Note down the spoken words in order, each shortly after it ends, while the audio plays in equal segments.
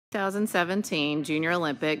2017 Junior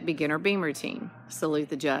Olympic Beginner Beam Routine. Salute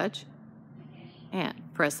the judge and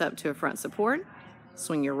press up to a front support.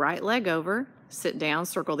 Swing your right leg over, sit down,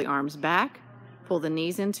 circle the arms back, pull the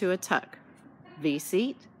knees into a tuck.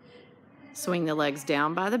 V-seat. Swing the legs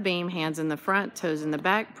down by the beam, hands in the front, toes in the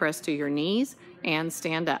back, press to your knees, and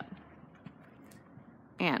stand up.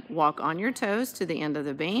 And walk on your toes to the end of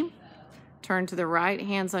the beam. Turn to the right,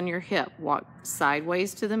 hands on your hip. Walk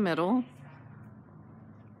sideways to the middle.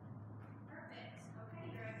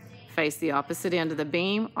 Face the opposite end of the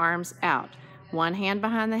beam, arms out. One hand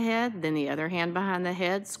behind the head, then the other hand behind the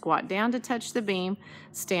head. Squat down to touch the beam.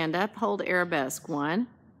 Stand up, hold arabesque. 1,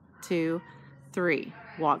 2, 3.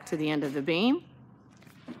 Walk to the end of the beam.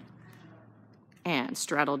 And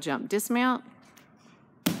straddle jump dismount.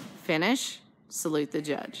 Finish. Salute the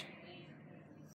judge.